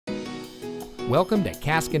Welcome to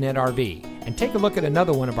Caskinette RV, and take a look at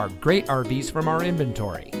another one of our great RVs from our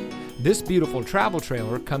inventory. This beautiful travel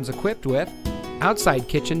trailer comes equipped with outside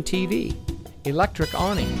kitchen TV, electric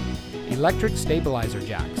awning, electric stabilizer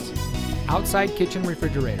jacks, outside kitchen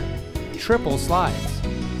refrigerator, triple slides,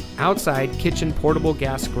 outside kitchen portable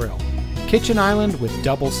gas grill, kitchen island with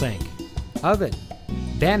double sink, oven,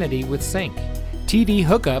 vanity with sink, TV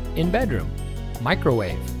hookup in bedroom,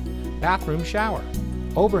 microwave, bathroom shower,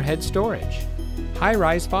 overhead storage,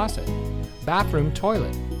 high-rise faucet, bathroom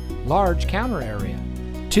toilet, large counter area,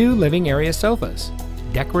 2 living area sofas,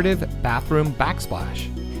 decorative bathroom backsplash,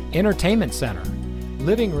 entertainment center,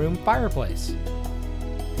 living room fireplace.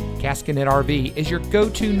 Caskinette RV is your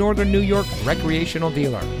go-to Northern New York recreational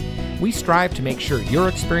dealer. We strive to make sure your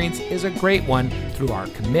experience is a great one through our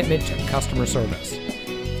commitment to customer service.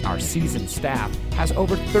 Our seasoned staff has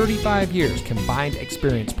over 35 years combined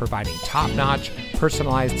experience providing top-notch,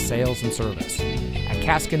 personalized sales and service. At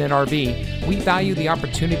Caskinette RV, we value the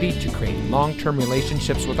opportunity to create long-term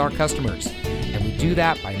relationships with our customers, and we do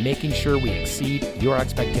that by making sure we exceed your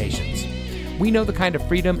expectations. We know the kind of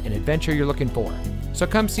freedom and adventure you're looking for, so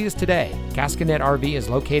come see us today. Caskinette RV is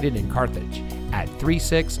located in Carthage at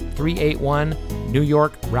 36381 New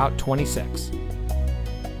York Route 26.